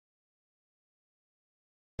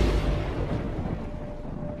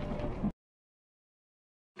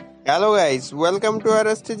Hello guys, welcome to our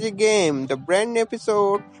STG game, the brand new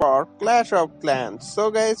episode for Clash of Clans.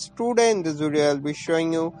 So guys, today in this video I'll be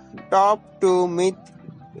showing you top 2 myth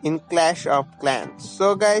in Clash of Clans.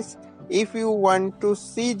 So guys, if you want to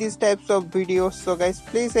see these types of videos, so guys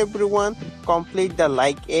please everyone complete the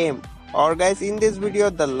like aim. Or guys, in this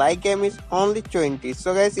video the like aim is only 20.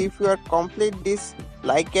 So guys, if you are complete this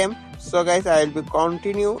like aim, so guys I will be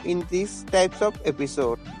continue in these types of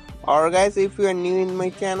episode. Or guys, if you are new in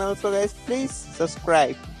my channel, so guys please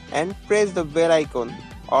subscribe and press the bell icon.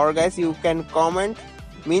 Or guys, you can comment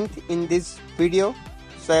myth in this video,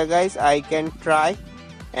 so guys I can try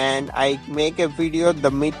and I make a video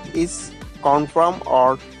the myth is confirmed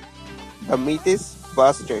or the myth is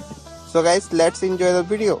busted. So guys, let's enjoy the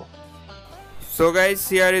video. So guys,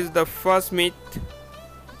 here is the first myth.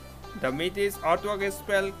 The myth is Earthwork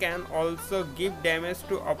spell can also give damage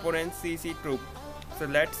to opponent's CC troop. So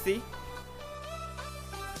let's see.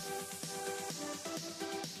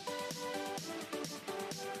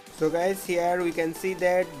 So guys, here we can see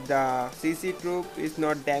that the CC troop is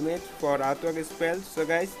not damaged for Earthwork spell. So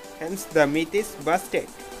guys, hence the myth is busted.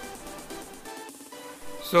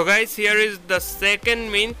 So guys, here is the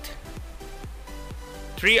second myth.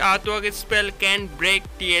 3 Earthwork spell can break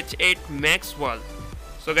TH8 max wall.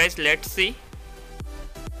 So guys, let's see.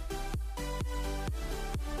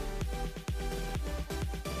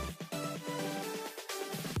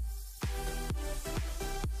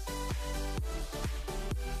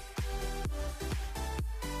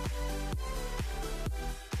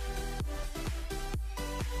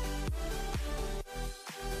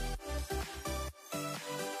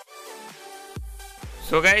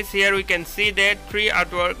 So guys, here we can see that 3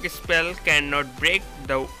 Earthwork spell cannot break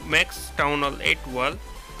the max Town Hall 8 wall.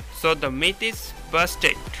 So the myth is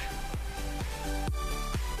busted.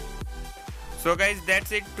 So guys,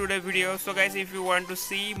 that's it today video. So guys, if you want to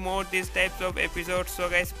see more these types of episodes, so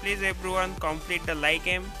guys please everyone complete the like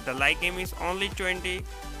aim. The like aim is only 20.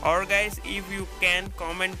 Or guys, if you can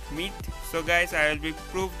comment myth, so guys I will be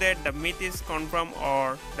proof that the myth is confirmed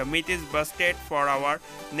or the myth is busted for our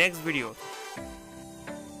next video.